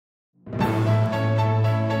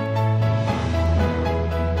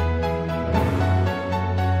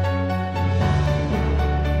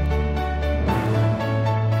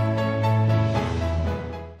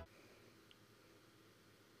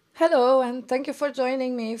Hello, and thank you for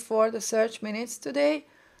joining me for the search minutes today.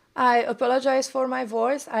 I apologize for my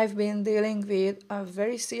voice. I've been dealing with a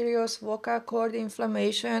very serious vocal cord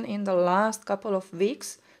inflammation in the last couple of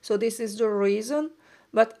weeks, so this is the reason.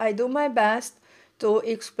 But I do my best to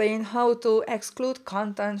explain how to exclude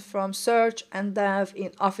content from search and delve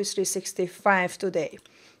in Office 365 today.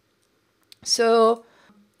 So,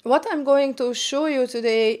 what I'm going to show you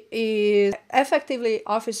today is effectively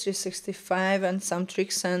Office 365 and some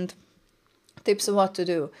tricks and tips of what to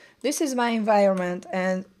do. This is my environment,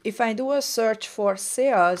 and if I do a search for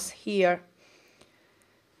sales here,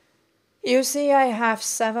 you see I have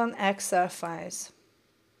 7 Excel files.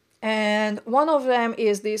 And one of them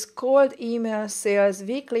is this cold email sales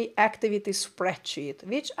weekly activity spreadsheet,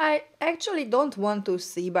 which I actually don't want to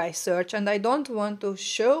see by search, and I don't want to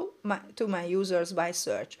show to my users by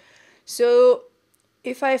search. So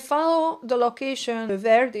if I follow the location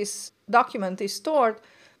where this document is stored,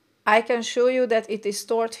 I can show you that it is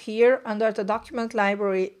stored here under the document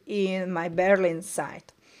library in my Berlin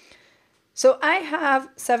site. So I have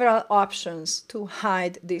several options to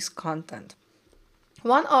hide this content.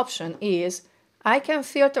 One option is I can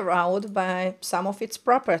filter out by some of its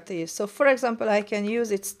properties. So for example, I can use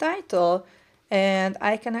its title and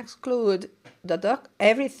I can exclude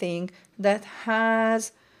everything that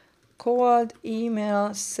has cold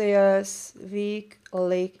email sales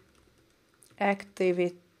weekly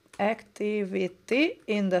activity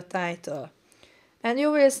in the title. And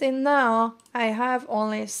you will see now I have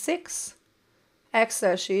only 6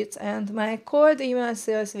 Excel sheets, and my cold email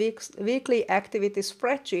sales weekly activity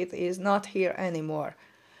spreadsheet is not here anymore.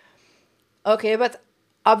 Okay, but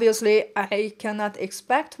obviously I cannot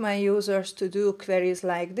expect my users to do queries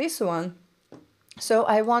like this one. So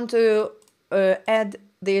I want to add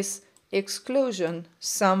this exclusion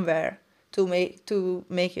somewhere to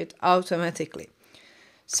make it automatically.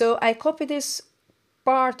 So I copy this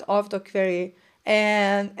part of the query,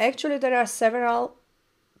 and actually there are several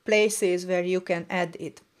places where you can add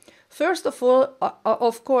it. First of all,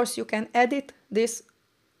 of course, you can edit this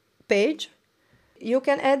page. You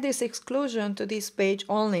can add this exclusion to this page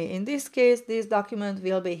only. In this case, this document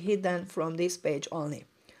will be hidden from this page only.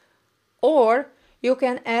 Or you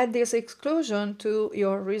can add this exclusion to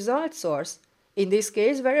your result source. In this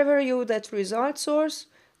case, wherever you that result source,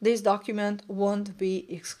 this document won't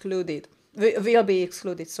be excluded. Will be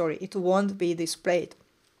excluded, sorry, it won't be displayed.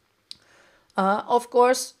 Of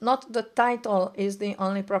course, not the title is the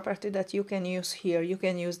only property that you can use here. You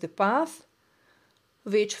can use the path,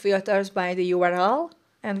 which filters by the URL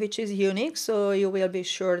and which is unique, so you will be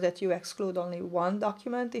sure that you exclude only one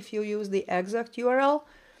document if you use the exact URL.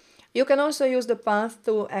 You can also use the path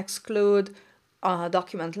to exclude a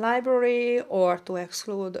document library or to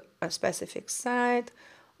exclude a specific site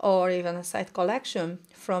or even a site collection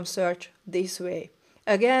from search this way.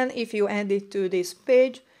 Again, if you add it to this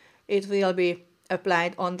page, it will be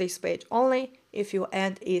applied on this page only. If you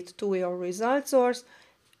add it to your result source,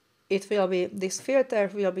 this filter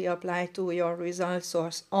will be applied to your result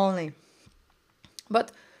source only.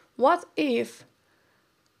 But what if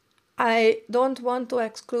I don't want to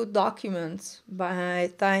exclude documents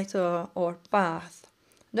by title or path?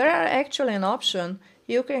 There are actually an option.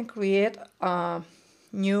 You can create a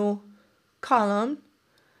new column,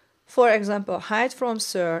 for example, hide from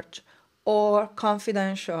search, or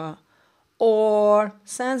confidential, or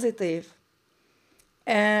sensitive.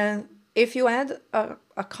 And if you add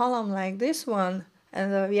a column like this one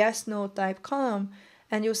and a yes/no type column,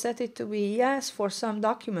 and you set it to be yes for some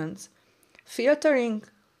documents, filtering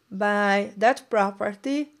by that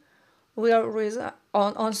property will result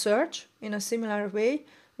on search in a similar way,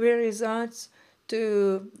 will result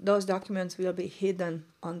to those documents will be hidden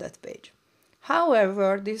on that page.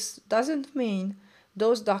 However, this doesn't mean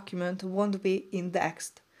those documents won't be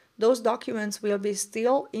indexed. Those documents will be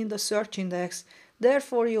still in the search index.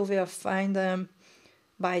 Therefore, you will find them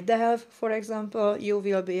by Delve, for example. You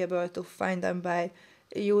will be able to find them by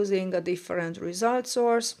using a different result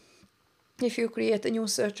source if you create a new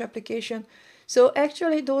search application. So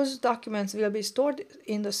actually, those documents will be stored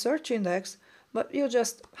in the search index, but you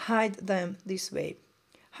just hide them this way.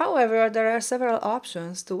 However, there are several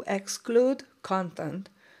options to exclude content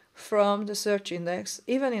from the search index,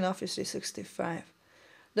 even in Office 365.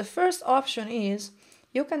 The first option is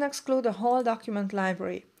you can exclude the whole document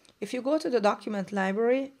library. If you go to the document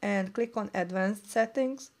library and click on Advanced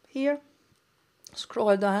Settings here,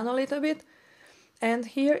 scroll down a little bit, and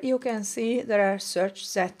here you can see there are search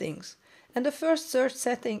settings. And the first search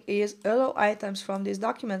setting is allow items from this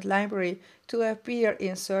document library to appear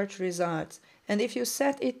in search results. And if you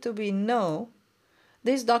set it to be no,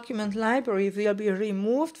 this document library will be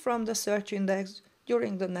removed from the search index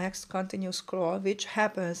during the next continuous scroll, which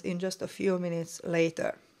happens in just a few minutes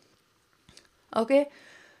later. Okay,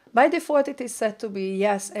 by default it is set to be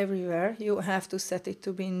yes everywhere. You have to set it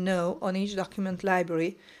to be no on each document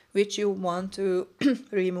library which you want to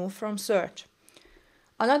remove from search.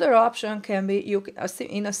 Another option can be,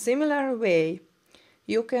 in a similar way,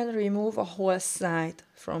 you can remove a whole site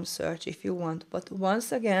from search if you want. But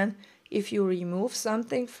once again, if you remove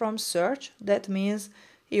something from search, that means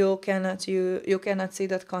you cannot see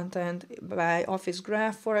that content by Office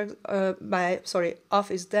Delve,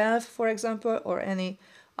 for example, or any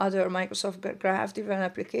other Microsoft Graph driven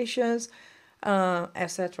applications,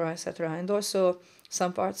 etc., etc. And also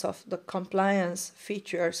some parts of the compliance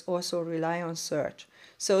features also rely on search.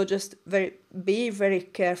 So just be very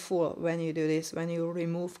careful when you do this, when you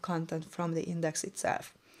remove content from the index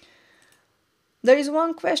itself. There is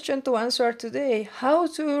one question to answer today: how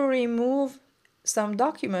to remove some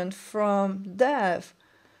document from Delve.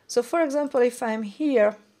 So for example, if I'm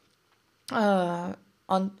here on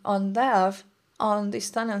Delve, on this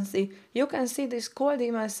tenancy, you can see this cold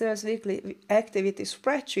email sales weekly activity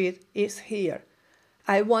spreadsheet is here.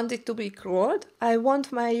 I want it to be crawled. I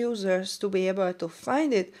want my users to be able to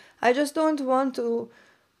find it. I just don't want to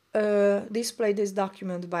display this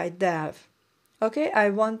document by Delve. Okay, I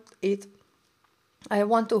want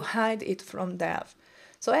to hide it from Delve.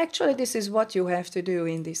 So actually this is what you have to do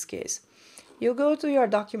in this case. You go to your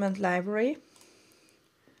document library,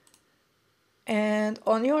 and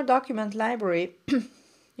on your document library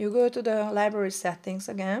you go to the library settings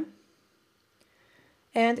again,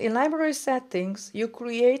 and in library settings you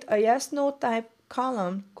create a yes/no type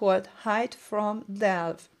column called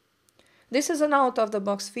HideFromDelve. This is an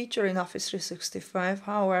out-of-the-box feature in Office 365.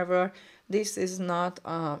 However, this is not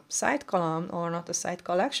a site column or not a site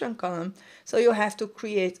collection column, so you have to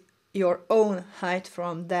create your own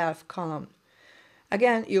HideFromDelve column.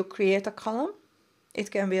 Again, you create a column.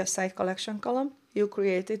 It can be a site collection column. You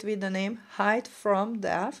create it with the name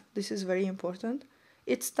HideFromDelve. This is very important.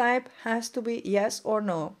 Its type has to be yes or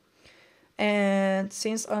no. And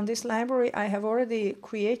since on this library I have already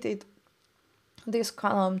created this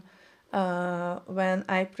column when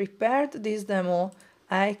I prepared this demo,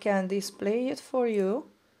 I can display it for you.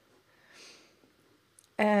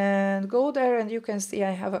 And go there and you can see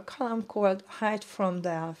I have a column called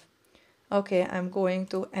HideFromDelve. Okay, I'm going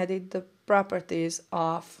to edit the properties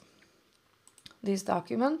of this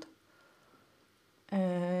document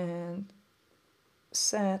and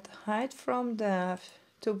set HideFromDelve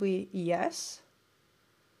to be yes.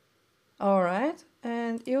 Alright,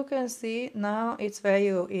 and you can see now its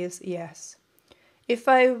value is yes. If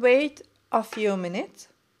I wait a few minutes,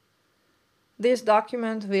 this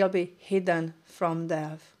document will be hidden from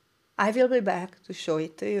Delve. I will be back to show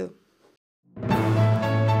it to you.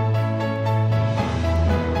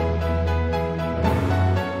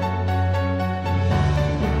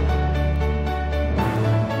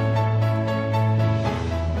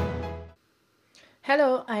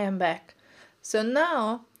 Hello, I am back. So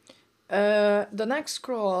now the next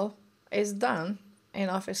scroll is done in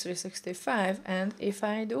Office 365, and if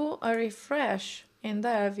I do a refresh in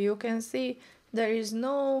Delve, you can see there is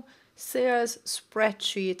no sales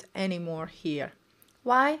spreadsheet anymore here.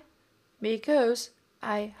 Why? Because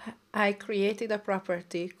I created a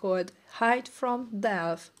property called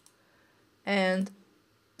HideFromDelve and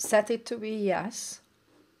set it to be yes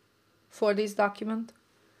for this document,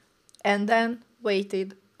 and then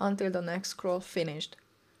waited until the next scroll finished.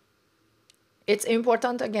 It's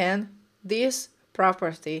important again, this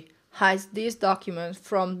property hides this document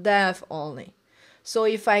from Delve only. So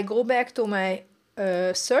if I go back to my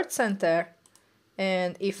search center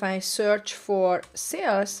and if I search for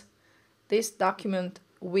sales, this document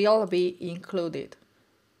will be included,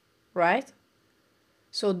 right?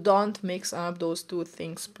 So don't mix up those two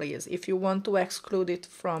things, please. If you want to exclude it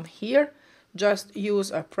from here, just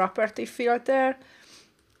use a property filter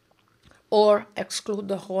or exclude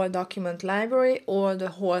the whole document library or the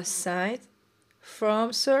whole site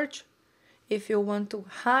from search. If you want to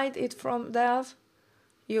hide it from Delve,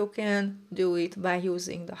 you can do it by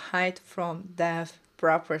using the HideFromDelve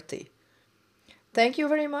property. Thank you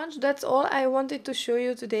very much. That's all I wanted to show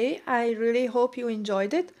you today. I really hope you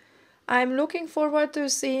enjoyed it. I'm looking forward to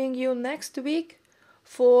seeing you next week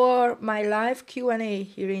for my live Q&A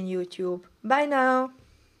here in YouTube. Bye now!